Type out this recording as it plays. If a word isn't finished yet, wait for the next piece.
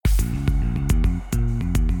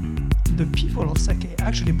the people of sake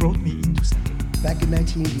actually brought me into sake. Back in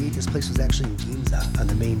 1988, this place was actually in Ginza on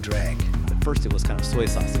the main drag. At first it was kind of soy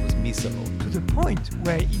sauce, it was miso. To the point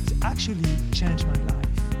where it actually changed my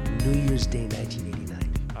life. New Year's Day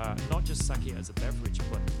 1989. Not just sake as a beverage,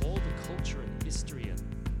 but all the culture and history.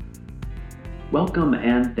 Welcome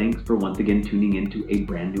and thanks for once again tuning into a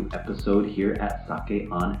brand new episode here at Sake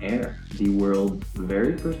on Air, the world's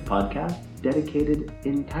very first podcast dedicated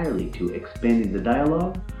entirely to expanding the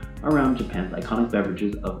dialogue around Japan's iconic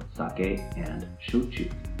beverages of sake and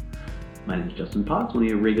shochu. My name is Justin Potts, one of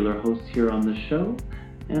your regular hosts here on the show,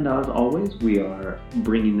 and as always, we are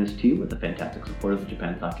bringing this to you with the fantastic support of the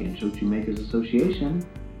Japan Sake and Shochu Makers Association.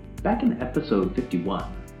 Back in episode 51,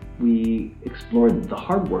 we explored the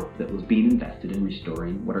hard work that was being invested in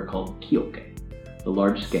restoring what are called kioke, the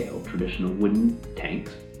large-scale traditional wooden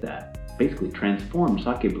tanks that basically transformed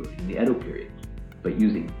sake brewing in the Edo period. But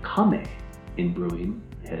using kame in brewing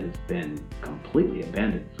has been completely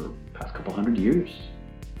abandoned for the past couple hundred years.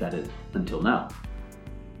 That is, until now.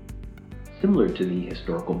 Similar to the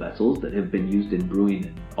historical vessels that have been used in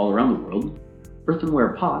brewing all around the world,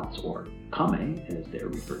 earthenware pots, or kame as they're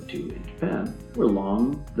referred to in Japan, were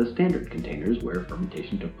long the standard containers where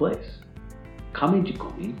fermentation took place. Kame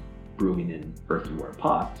jikomi, brewing in earthenware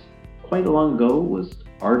pots, quite long ago was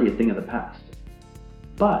already a thing of the past.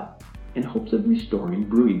 But in hopes of restoring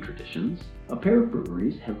brewing traditions, a pair of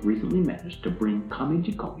breweries have recently managed to bring kame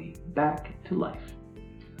jikomi back to life.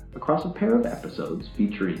 Across a pair of episodes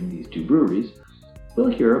featuring these two breweries, we'll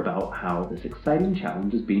hear about how this exciting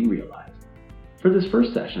challenge is being realized. For this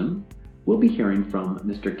first session, we'll be hearing from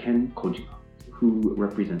Mr. Ken Kojima, who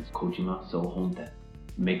represents Kojima So Honten,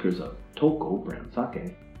 makers of Toko brand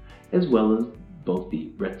sake, as well as both the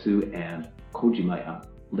Retsu and Kojimaya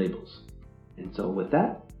labels. And so with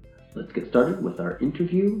that, let's get started with our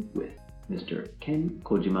interview with Mr. Ken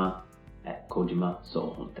Kojima at Kojima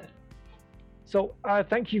So Honten. So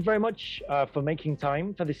thank you very much for making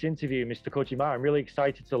time for this interview, Mr. Kojima. I'm really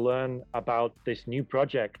excited to learn about this new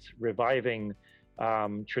project, reviving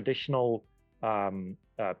traditional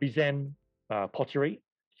bizen pottery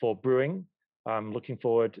for brewing. I'm looking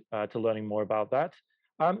forward to learning more about that.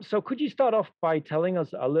 So could you start off by telling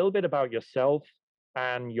us a little bit about yourself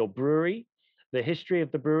and your brewery, the history of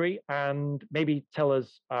the brewery, and maybe tell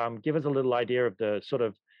us, give us a little idea of the sort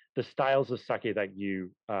of the styles of sake that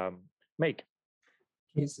you make.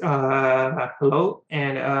 Yes, hello,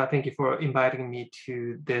 and thank you for inviting me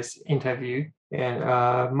to this interview. And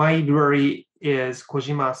my brewery is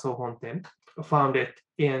Kojima So Honten, founded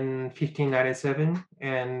in 1597,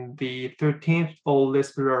 and the 13th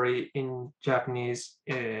oldest brewery in Japanese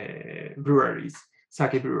breweries,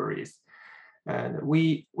 sake breweries. And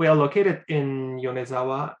we are located in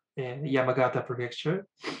Yonezawa in Yamagata Prefecture.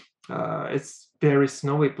 It's very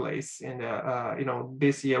snowy place, and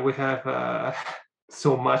this year we have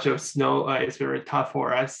so much of snow. It's very tough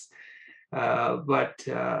for us. But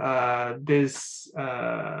this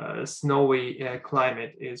snowy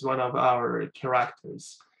climate is one of our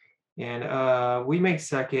characters. And we make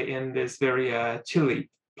sake in this very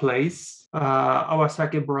chilly place. Our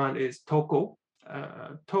sake brand is Toko.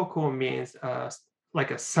 Toko means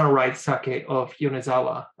like a sunrise sake of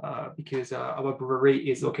Yonezawa, because our brewery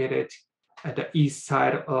is located at the east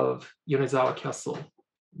side of Yonezawa Castle,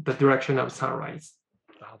 the direction of sunrise.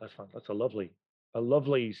 Oh, that's fun. That's a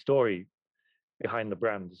lovely story behind the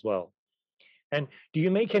brand as well. And do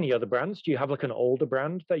you make any other brands? Do you have like an older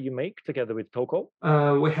brand that you make together with Toko?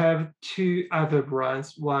 We have two other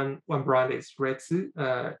brands. One brand is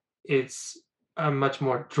Retsu. It's a much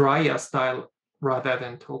more drier style rather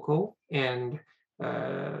than Toko. And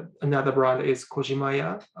another brand is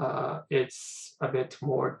Kojimaya. It's a bit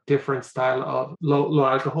more different style of low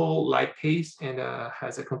alcohol, light taste, and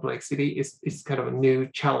has a complexity. It's kind of a new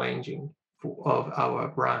challenging of our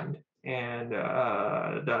brand. And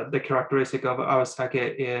the characteristic of our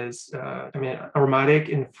sake is, aromatic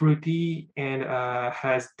and fruity, and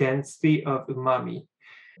has density of umami.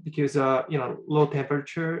 Because low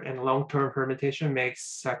temperature and long-term fermentation makes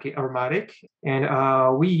sake aromatic.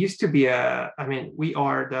 And we used to be we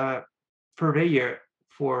are the purveyor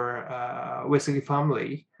for Uesugi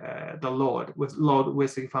family, the Lord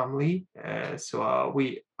Uesugi family. So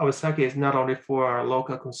our sake is not only for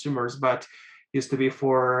local consumers, but used to be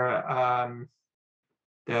for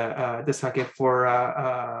the sake for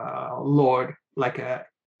Lord, like a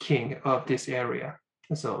king of this area.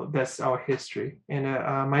 So that's our history. And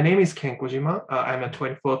my name is Ken Kojima. I'm a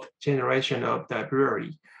 24th generation of the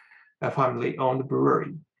brewery, a family-owned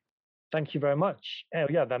brewery. Thank you very much. Oh,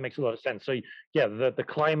 yeah, that makes a lot of sense. So yeah, the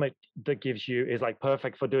climate that gives you is like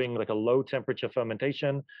perfect for doing like a low temperature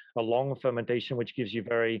fermentation, a long fermentation, which gives you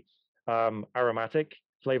very aromatic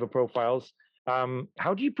flavor profiles.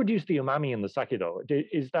 How do you produce the umami in the sake though?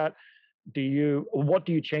 Is that what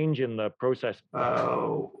do you change in the process?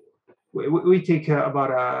 We take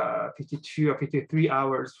about 52 or 53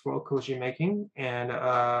 hours for koji making, and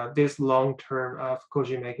this long term of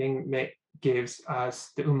koji making gives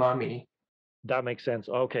us the umami. That makes sense.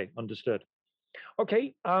 Okay, understood.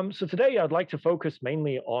 Okay, so today I'd like to focus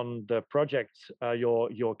mainly on the project,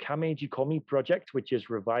 your Kameji Komi project, which is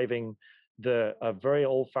reviving the very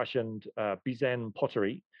old-fashioned Bizen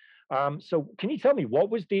pottery. So can you tell me what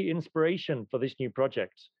was the inspiration for this new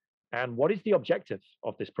project, and what is the objective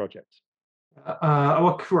of this project?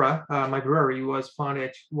 Our kura, my brewery, was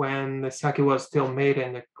founded when the sake was still made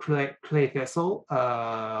in the clay vessel,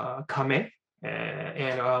 kame,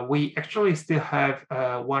 and we actually still have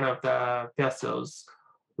one of the vessels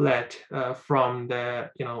left from the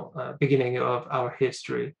beginning of our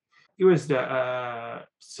history. It was the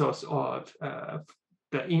source of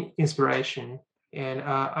the inspiration, and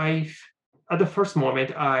at the first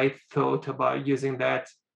moment I thought about using that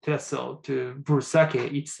vessel to brew sake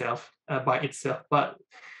itself by itself, but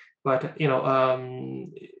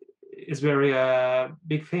it's very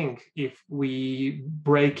big thing if we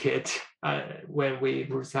break it when we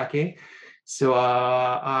brew sake. So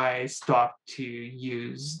I stopped to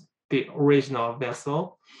use the original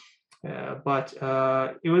vessel, but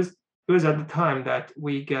it was at the time that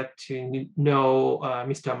we got to know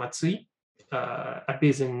Mr. Matsui, a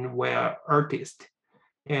Bizenware artist.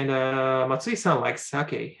 And Matsui-san likes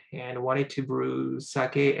sake and wanted to brew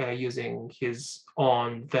sake using his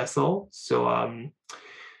own vessel. So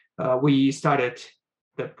we started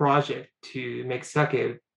the project to make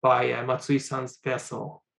sake by Matsui-san's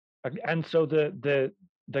vessel. And so the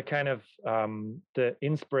kind of the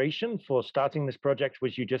inspiration for starting this project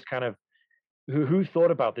was you just kind of who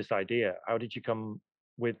thought about this idea? How did you come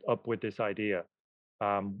up with this idea?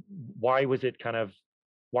 Why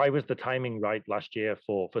was the timing right last year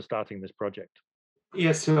for starting this project?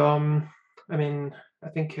 Yes, I mean, I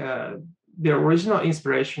think the original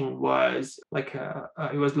inspiration was like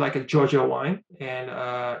it was like a Georgia wine and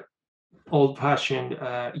old-fashioned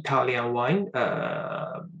Italian wine,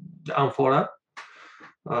 the amphora.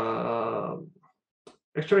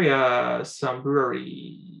 Actually, some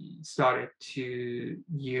brewery started to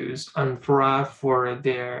use amphora for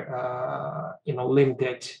their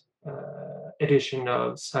limited edition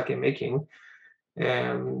of sake making,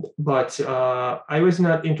 but I was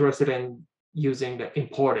not interested in using the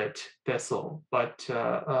imported vessel. But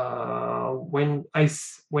when I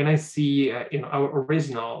see our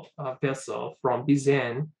original vessel from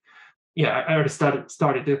Bizen, yeah, I already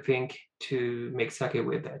started to think to make sake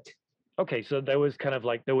with it. Okay, so there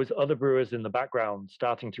was other brewers in the background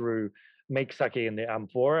starting to make sake in the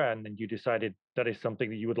amphora, and then you decided that is something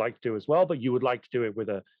that you would like to do as well, but you would like to do it with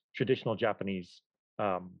a traditional Japanese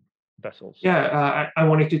vessels. Yeah, I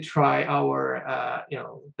wanted to try our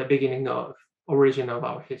the beginning of origin of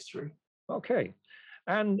our history. Okay,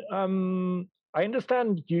 and I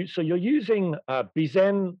understand you. So you're using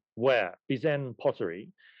Bizen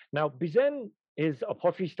pottery. Now, Bizen is a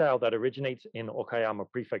pottery style that originates in Okayama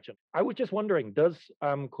Prefecture. I was just wondering, does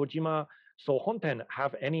Kojima Sohonten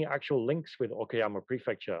have any actual links with Okayama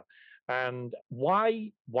Prefecture? And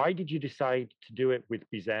why did you decide to do it with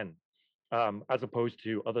Bizen as opposed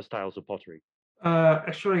to other styles of pottery?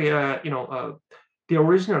 Actually, the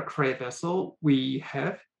original clay vessel we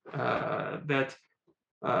have that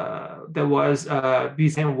was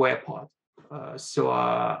Bizenware pot. So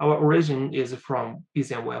our origin is from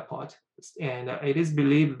Bizenware pot, and it is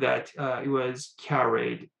believed that it was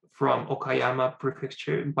carried from Okayama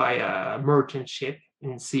Prefecture by a merchant ship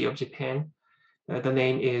in Sea of Japan. The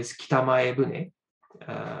name is Kitamae Bune.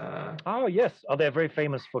 Oh yes, they're very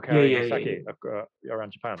famous for carrying sake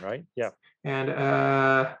around Japan, right? Yeah. And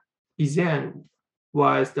Bizen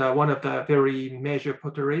was one of the very major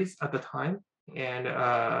potteries at the time. And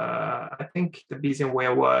I think the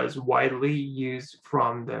Bizenware was widely used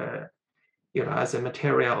from as a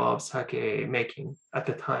material of sake making at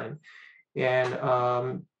the time. And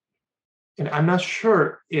I'm not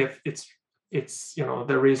sure if it's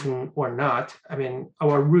the reason or not. I mean,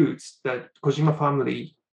 our roots, the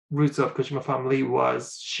roots of Kojima family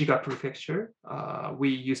was Shiga Prefecture. We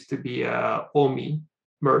used to be a Omi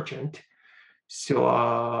merchant. So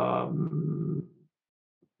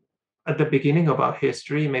at the beginning of our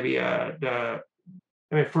history, maybe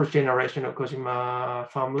first generation of Kojima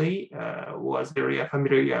family was very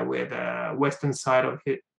familiar with the western side of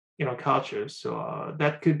culture. So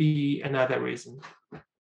that could be another reason.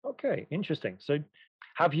 Okay, interesting. So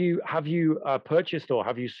have you purchased or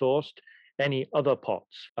have you sourced any other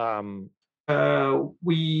pots?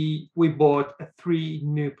 We bought 3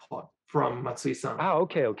 new pot from Matsui-san,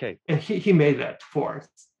 Okay. and he made that for us.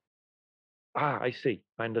 I see.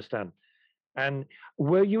 I understand. And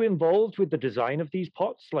were you involved with the design of these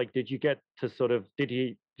pots? Like, did you get to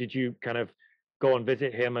did you kind of go and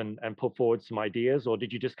visit him and put forward some ideas, or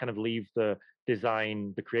did you just kind of leave the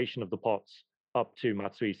design, the creation of the pots up to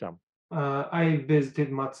Matsui-san? I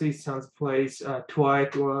visited Matsui-san's place 2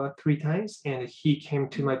 or 3 times, and he came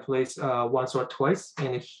to my place once or twice.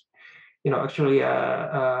 And actually,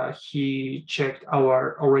 he checked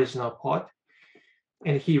our original pot,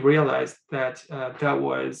 and he realized that that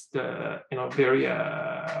was the very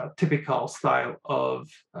typical style of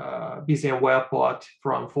BZN ware pot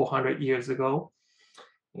from 400 years ago,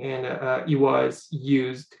 and it was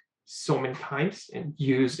used so many times and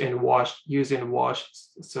used and washed,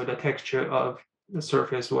 so the texture of the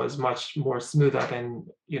surface was much more smoother than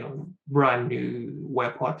brand new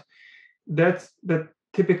ware pot. That's the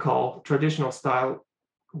typical traditional style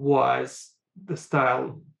was the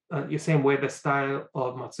style the same way the style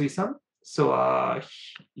of Matsui-san. So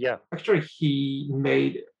actually he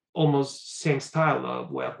made almost same style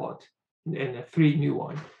of ware pot and 3 new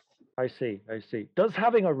one. I see. Does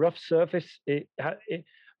having a rough surface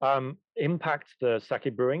impact the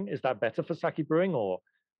sake brewing? Is that better for sake brewing, or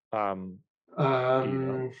I'm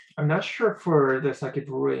not sure for the sake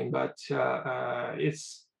brewing, but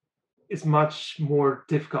it's much more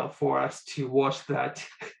difficult for us to wash that.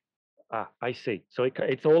 I see. So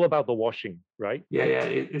it's all about the washing, right? Yeah,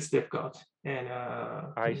 it's difficult. And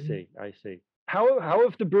I see. How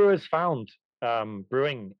have the brewers found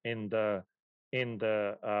brewing in the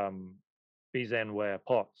BZN ware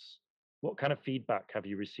pots? What kind of feedback have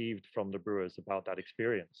you received from the brewers about that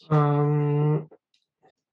experience?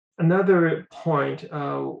 Another point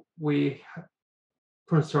we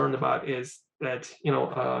concerned about is that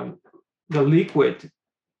the liquid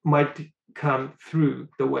might come through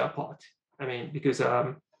the ware pot. I mean, because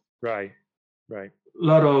right, a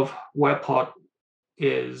lot of ware pot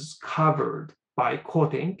is covered by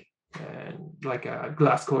coating and like a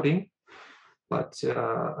glass coating, but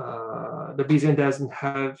the BZN doesn't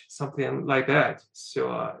have something like that.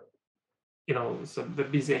 So so the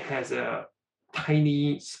BZN has a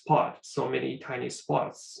tiny spot, so many tiny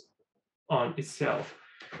spots on itself.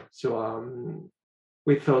 So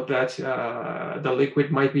we thought that the liquid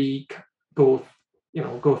might be go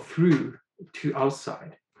through to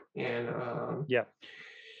outside. And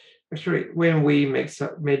actually, when we made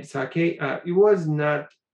sake, it was not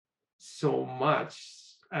so much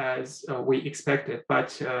as we expected, but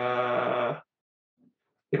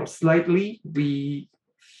slightly we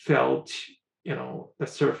felt the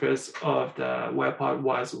surface of the ware pot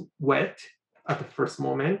was wet at the first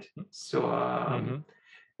moment. So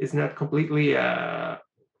it's not completely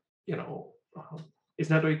it's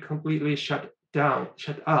not really completely shut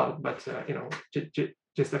out, but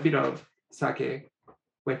just a bit of sake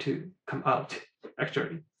went to come out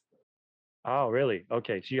actually. Oh, really?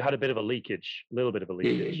 Okay, so you had a little bit of a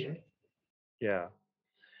leakage. Yeah.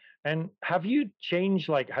 And have you changed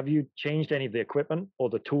any of the equipment or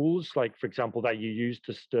the tools, like, for example, that you use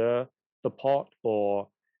to stir the pot, or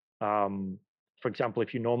for example,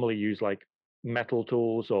 if you normally use like metal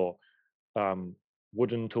tools or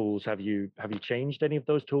wooden tools, have you changed any of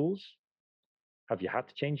those tools? Have you had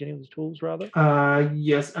to change any of those tools, rather?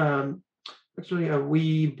 Yes. Actually,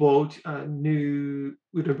 we bought a new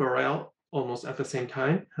wooden barrel almost at the same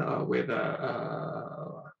time with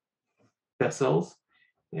vessels.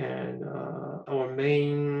 And our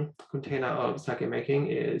main container of sake making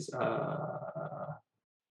is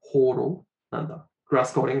horo,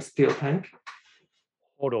 glass coating steel tank.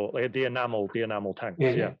 Horo, like the enamel tanks.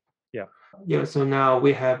 Yeah. So now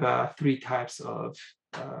we have 3 types of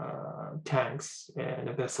tanks and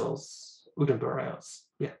vessels, wooden barrels.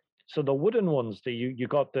 Yeah. So the wooden ones, you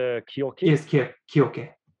got the kyoke? Yes,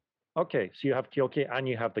 kyoke. Okay, so you have kyoke and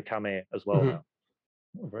you have the kame as well now.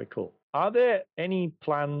 Oh, very cool. Are there any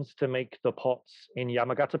plans to make the pots in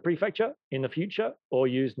Yamagata Prefecture in the future, or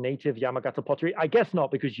use native Yamagata pottery? I guess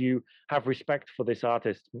not, because you have respect for this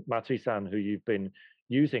artist, Matsui-san, who you've been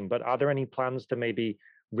using. But are there any plans to maybe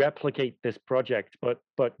replicate this project,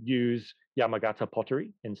 but use Yamagata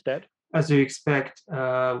pottery instead? As you expect,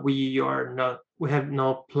 we have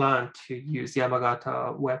no plan to use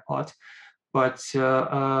Yamagata ware pot, but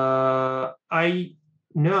I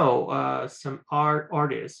know some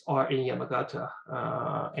artists are in Yamagata,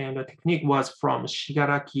 and the technique was from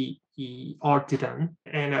Shigaraki artisan.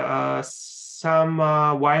 And some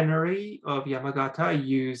winery of Yamagata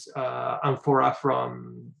use amphora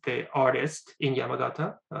from the artist in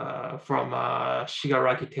Yamagata from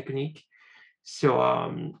Shigaraki technique. So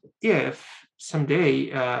if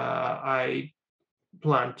someday I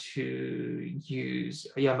plan to use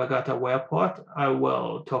Yamagata ware pot, I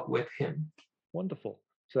will talk with him. Wonderful.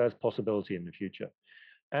 So there's possibility in the future.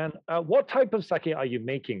 And what type of sake are you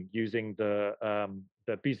making using the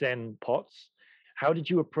Bizen pots? How did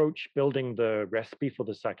you approach building the recipe for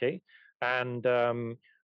the sake? And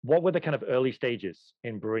what were the kind of early stages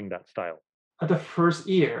in brewing that style? The first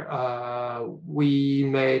year, we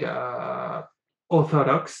made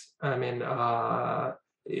orthodox. I mean,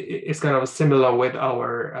 it's kind of similar with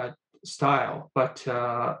our style, but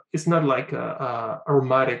it's not like a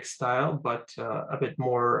aromatic style, but a bit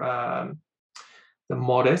more the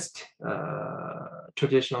modest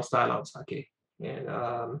traditional style of sake. And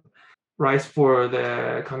rice for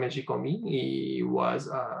the kamejikomi was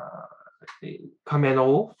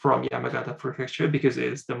kameno from Yamagata Prefecture because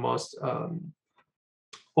it's the most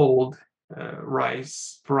old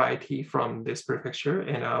rice variety from this prefecture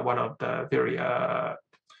and one of the very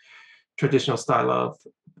traditional style of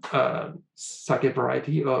sake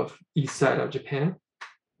variety of east side of Japan.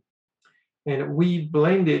 And we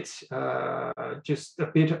blended just a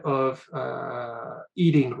bit of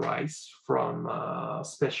eating rice from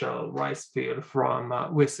special rice field from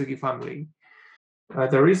Uesugi family.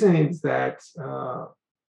 The reason is that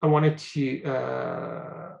I wanted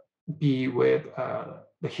to be with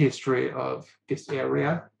the history of this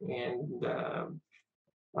area, and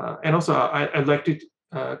also I'd like to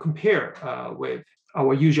compare with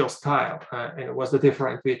our usual style, and what's the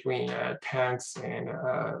difference between tanks and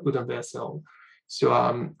udon vessel. So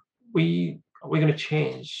we're going to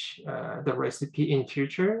change the recipe in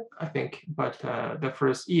future, I think. But the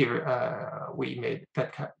first year we made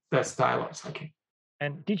that style of sake.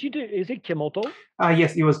 And did you do? Is it Kimoto?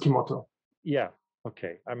 Yes, it was Kimoto. Yeah.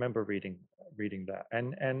 Okay, I remember reading that.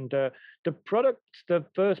 And the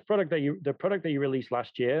first product that you released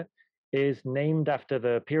last year is named after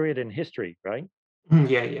the period in history, right?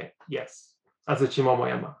 Yes. Azuchi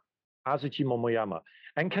Momoyama. Azuchi Momoyama.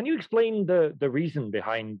 And can you explain the reason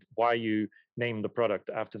behind why you named the product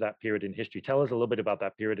after that period in history? Tell us a little bit about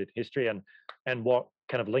that period in history and what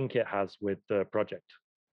kind of link it has with the project.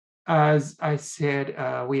 As I said,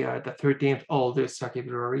 we are the 13th oldest sake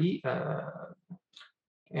brewery,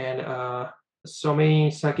 and so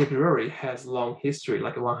many sake brewery has long history,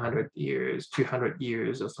 like 100 years, 200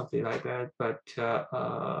 years, or something like that. But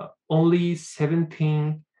only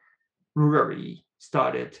 17 brewery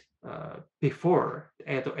started before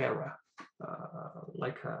the Edo era,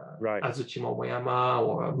 like Right. Azuchi Momoyama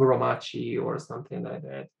or Muromachi or something like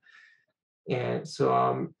that. And so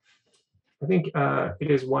I think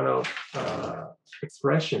it is one of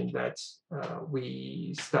expression that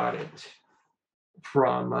we started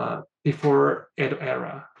from before Edo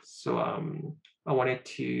era. So I wanted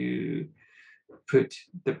to put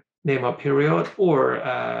the name of period or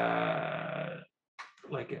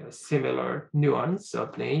like a similar nuance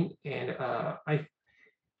of name, and I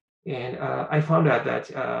found out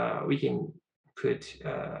that we can put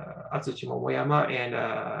Azuchi Momoyama and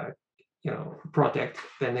protect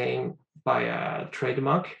the name by a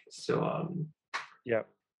trademark. So yeah,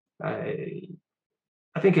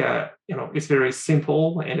 I think it's very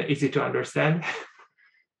simple and easy to understand.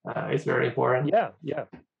 It's very important. Yeah.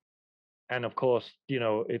 And of course,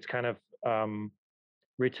 it's kind of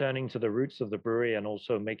returning to the roots of the brewery and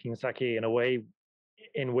also making sake in a way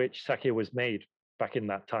in which sake was made back in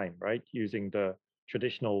that time, right? Using the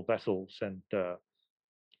traditional vessels and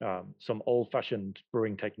some old-fashioned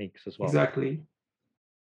brewing techniques as well. Exactly.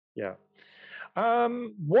 Yeah.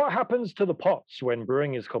 What happens to the pots when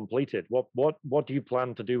brewing is completed? What do you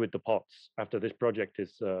plan to do with the pots after this project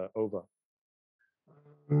is over?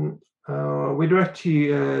 We'd like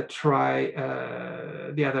to try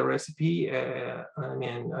the other recipe. A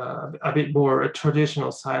bit more a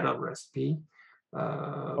traditional side of recipe.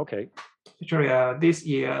 Okay. Actually, this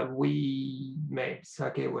year we made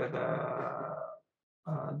sake with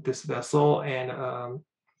this vessel and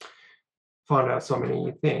found out so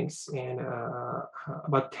many things. And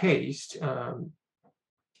about taste,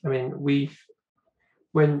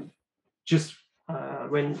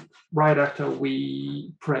 when right after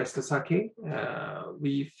we pressed the sake,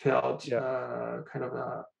 we felt kind of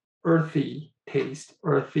a earthy taste,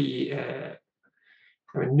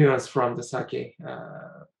 nuance from the sake.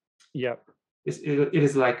 It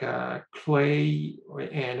is like a clay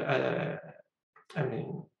and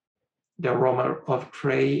the aroma of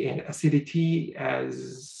clay and acidity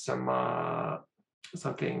as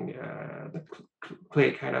something the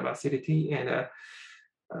clay kind of acidity and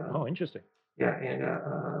Oh, interesting. yeah, and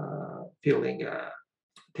feeling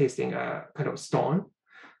tasting kind of stone.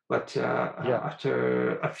 But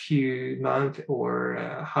after a few months or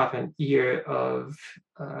half a year of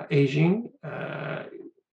aging,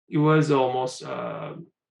 it was almost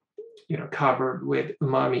covered with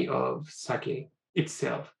umami of sake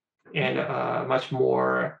itself, and much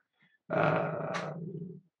more.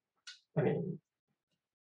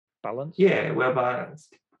 Balance. Yeah, well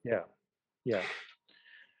balanced. Yeah.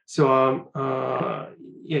 So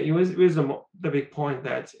it was the big point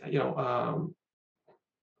that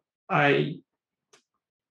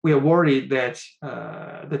we are worried that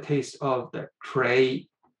the taste of the clay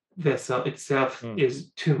vessel itself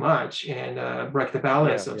is too much and break the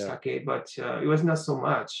balance of sake, but it was not so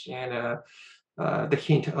much, and the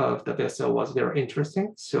hint of the vessel was very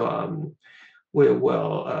interesting. So we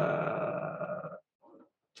will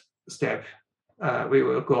we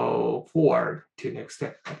will go forward to next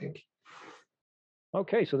step, I think.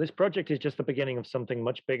 Okay, so this project is just the beginning of something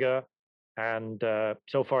much bigger, and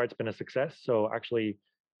so far it's been a success. So actually,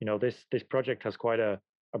 this project has quite a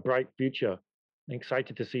bright future. I'm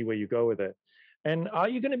excited to see where you go with it. And are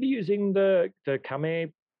you going to be using the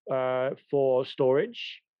kame for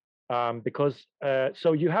storage? Because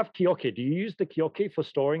so you have kyoke. Do you use the kyoke for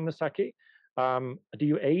storing the sake? Do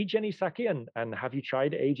you age any sake, and have you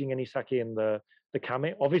tried aging any sake in the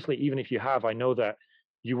kame? Obviously, even if you have, I know that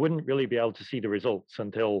you wouldn't really be able to see the results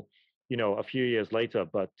until a few years later.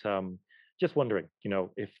 But just wondering,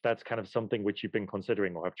 if that's kind of something which you've been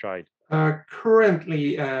considering or have tried.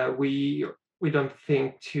 Currently, we don't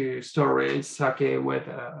think to storage sake with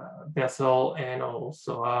a vessel and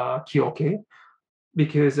also kyoke,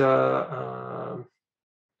 because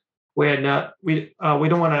we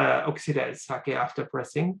don't want to oxidize sake after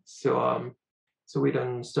pressing, so we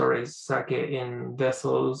don't store sake in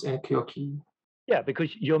vessels and kyoke. Yeah,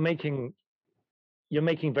 because you're making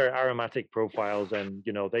very aromatic profiles, and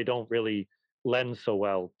they don't really lend so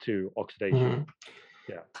well to oxidation.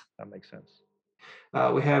 Yeah, that makes sense.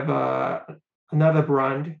 We have another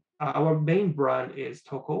brand. Our main brand is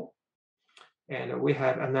Toko, and we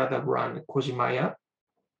have another brand, Kojimaya,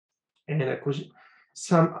 and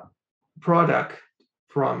some product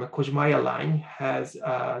from Kojimaya line has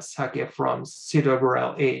sake from cedar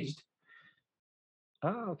barrel aged.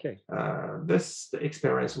 Ah, okay. This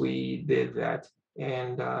experience we did that,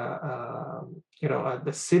 and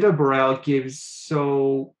the cedar barrel gives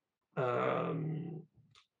so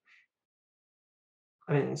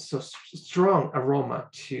so strong aroma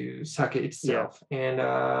to sake itself, and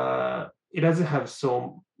it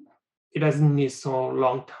doesn't need so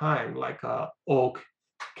long time like oak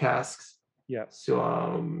casks. Yeah.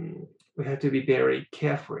 So we have to be very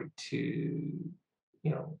careful to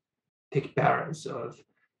take balance of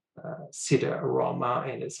cedar aroma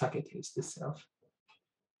and the sake taste itself.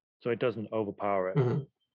 So it doesn't overpower it. Mm-hmm.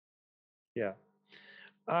 Yeah.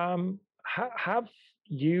 Have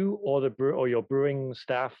you or your brewing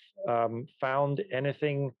staff found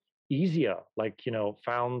anything easier? Like,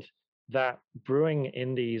 found that brewing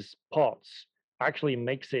in these pots actually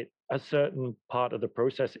makes it a certain part of the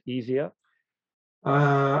process easier?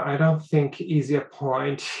 I don't think easier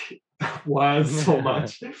point was so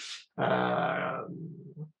much.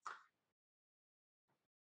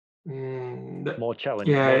 More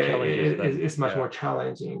challenging. Yeah, more challenges it's much more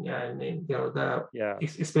challenging, and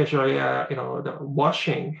especially the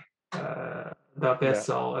washing the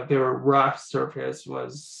vessel. A very rough surface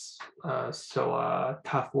was so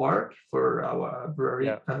tough work for our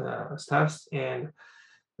brewery staffs, and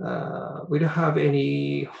we don't have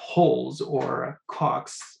any holes or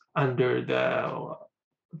corks under the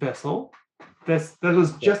vessel. That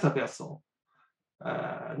was just a vessel,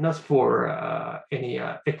 not for any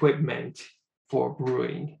equipment for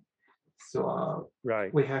brewing. So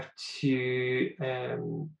we have to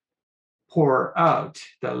pour out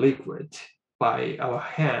the liquid by our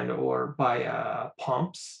hand or by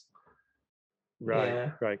pumps.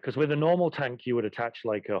 Right. Because with a normal tank, you would attach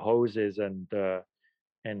like hoses and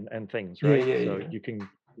things, right? You can,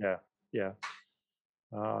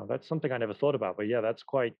 that's something I never thought about, but that's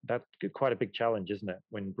quite a big challenge, isn't it,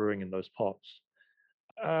 when brewing in those pots?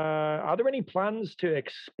 Are there any plans to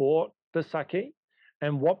export the sake,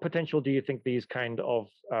 and what potential do you think these kind of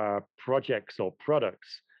projects or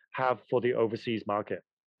products have for the overseas market?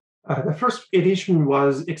 The first edition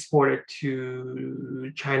was exported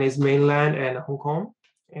to Chinese mainland and Hong Kong,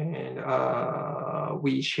 and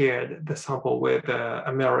we shared the sample with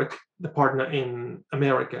the partner in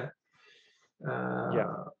America.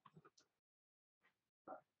 Yeah.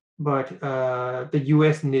 But the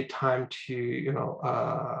US need time to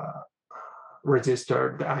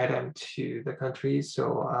register the item to the country,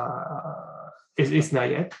 so it's not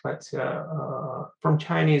yet. But from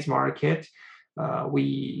Chinese market,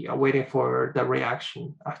 we are waiting for the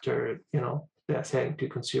reaction after the selling to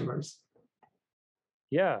consumers.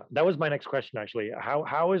 Yeah, that was my next question actually.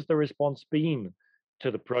 How has the response been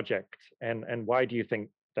to the project, and why do you think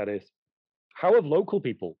that is? How have local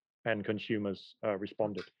people and consumers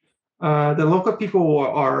responded? The local people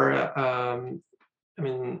are, I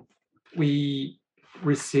mean, we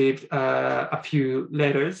received a few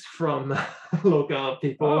letters from local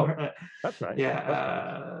people. Oh, that's nice. Yeah,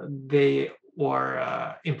 That's nice. they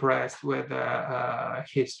were impressed with the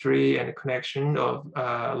history and connection of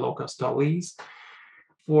local stories.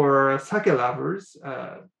 For sake lovers,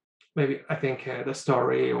 maybe I think the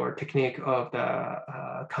story or technique of the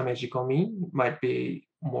kamejikomi might be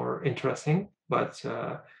more interesting, but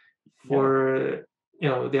for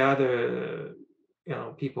the other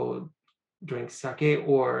people drink sake,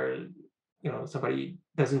 or somebody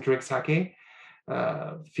doesn't drink sake,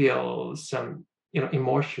 feel some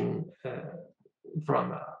emotion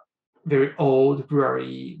from a very old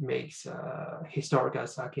brewery makes historical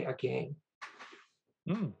sake again.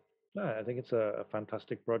 No, I think it's a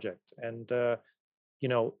fantastic project, and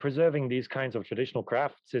preserving these kinds of traditional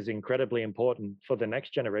crafts is incredibly important for the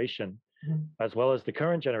next generation, as well as the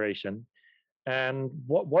current generation. And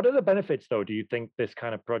what are the benefits, though, do you think this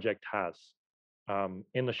kind of project has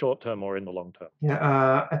in the short term or in the long term?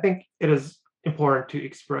 Yeah, I think it is important to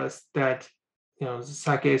express that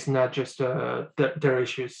sake is not just a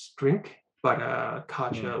delicious drink, but a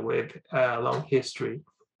culture with a long history.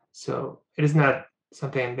 So it is not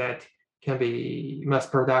something that can be mass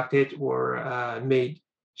produced or made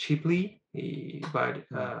cheaply, but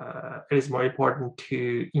it is more important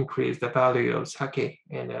to increase the value of sake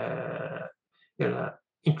and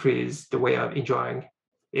increase the way of enjoying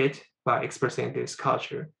it by expressing this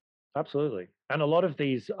culture. Absolutely. And a lot of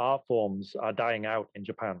these art forms are dying out in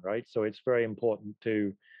Japan, right? So it's very important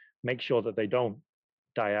to make sure that they don't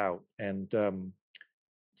die out, and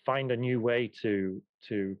find a new way to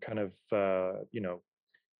kind of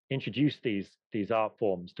introduce these art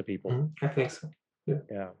forms to people. I think so.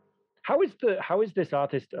 Yeah. How is this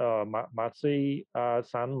artist Matsui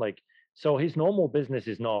san like? So his normal business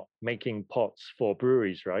is not making pots for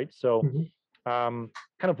breweries, right? So kind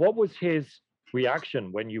of what was his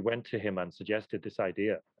reaction when you went to him and suggested this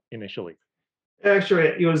idea initially? Actually,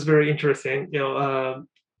 it was very interesting.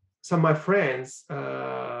 Some of my friends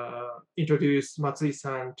introduced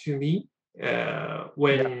Matsui-san to me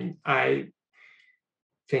when I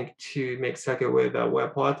think to make sake with a well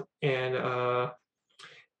pot, and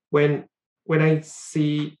when I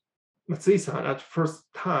see Matsui-san at first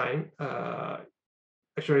time,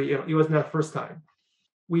 actually, it was not first time.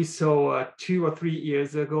 We saw 2 or 3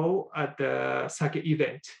 years ago at the sake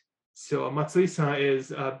event. So Matsui-san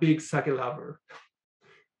is a big sake lover.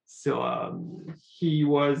 So he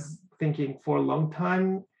was thinking for a long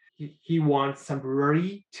time. He wants some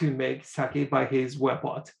brewery to make sake by his well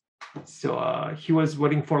pot. So he was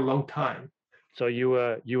waiting for a long time. So you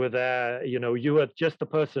were there, you were just the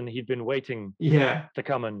person he'd been waiting to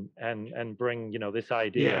come and bring, this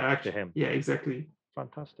idea to him. Yeah, exactly.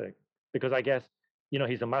 Fantastic. Because I guess,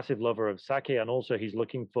 he's a massive lover of sake, and also he's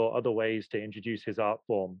looking for other ways to introduce his art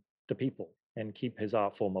form to people and keep his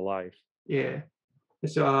art form alive. Yeah.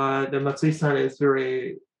 So the Matsui-san is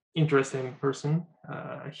very interesting person.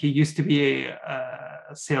 He used to be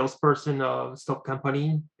a salesperson of stock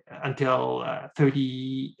company until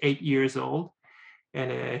 38 years old.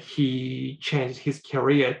 And he changed his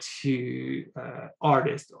career to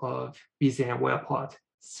artist of BZN well pot.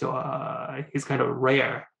 So he's kind of a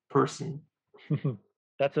rare person.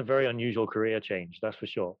 That's a very unusual career change, that's for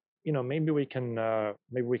sure. Maybe we can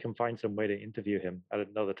find some way to interview him at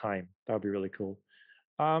another time. That would be really cool.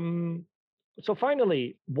 So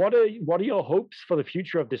finally, what are your hopes for the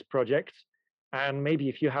future of this project? And maybe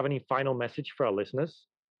if you have any final message for our listeners.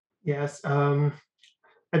 Yes,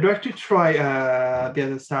 I'd like to try the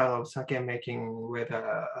other style of sake making with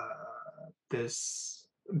this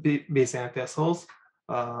BZN vessels.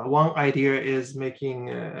 One idea is making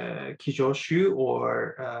kijoshu,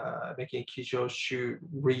 or making kijoshu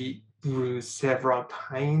rebrew several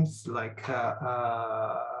times, like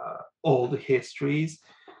old histories,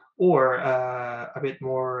 or a bit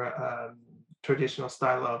more traditional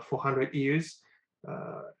style of 400 years.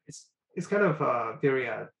 It's kind of a very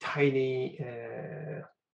tiny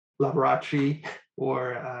laboratory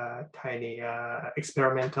or tiny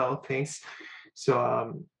experimental things.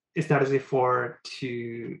 So it's not easy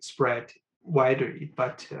to spread widely.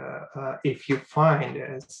 But if you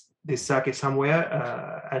find this sake somewhere,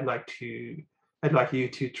 I'd like you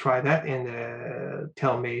to try that and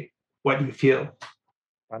tell me what you feel.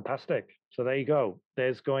 Fantastic. So there you go.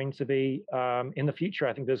 There's going to be, in the future,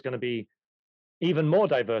 I think there's going to be even more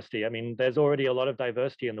diversity. I mean, there's already a lot of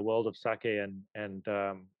diversity in the world of sake and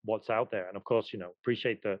what's out there. And of course,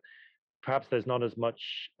 appreciate that perhaps there's not as much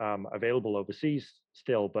available overseas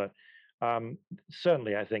still, but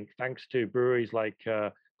certainly I think thanks to breweries like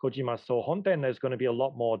Kojima So Honten, there's going to be a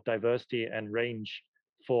lot more diversity and range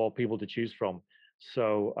for people to choose from.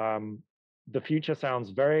 So the future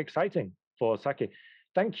sounds very exciting for sake.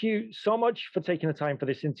 Thank you so much for taking the time for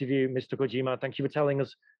this interview, Mr. Kojima. Thank you for telling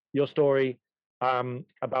us your story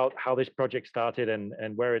about how this project started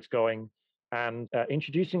and where it's going, and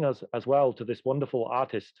introducing us as well to this wonderful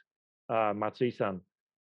artist, Matsui-san,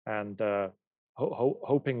 and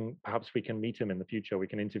hoping perhaps we can meet him in the future. We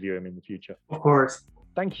can interview him in the future. Of course.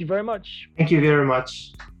 Thank you very much. Thank you very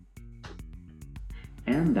much.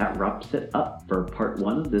 And that wraps it up for part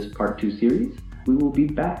 1 of this part 2 series. We will be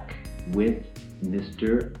back with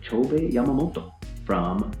Mr. Chobe Yamamoto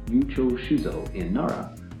from Yucho Shuzo in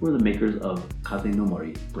Nara, who are the makers of Kaze no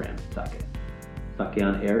Mori brand sake. Sake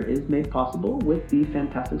on Air is made possible with the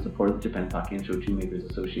fantastic support of the Japan Sake and Shochu Makers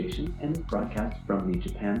Association and is broadcast from the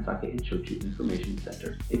Japan Sake and Shochu Information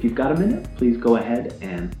Center. If you've got a minute, please go ahead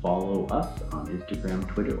and follow us on Instagram,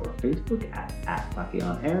 Twitter, or Facebook at Sake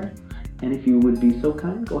on Air. And if you would be so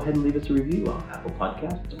kind, go ahead and leave us a review on Apple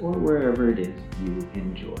Podcasts or wherever it is you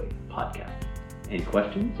enjoy podcasts. Any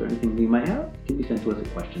questions or anything you might have can be sent to us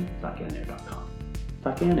at questions@sakeonair.com.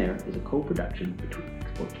 Sake on Air is a co-production between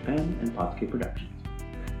Export Japan and Podsuke Productions.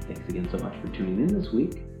 Thanks again so much for tuning in this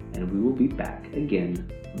week, and we will be back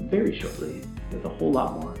again very shortly with a whole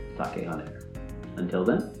lot more Sake on Air. Until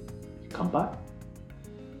then, kanpai!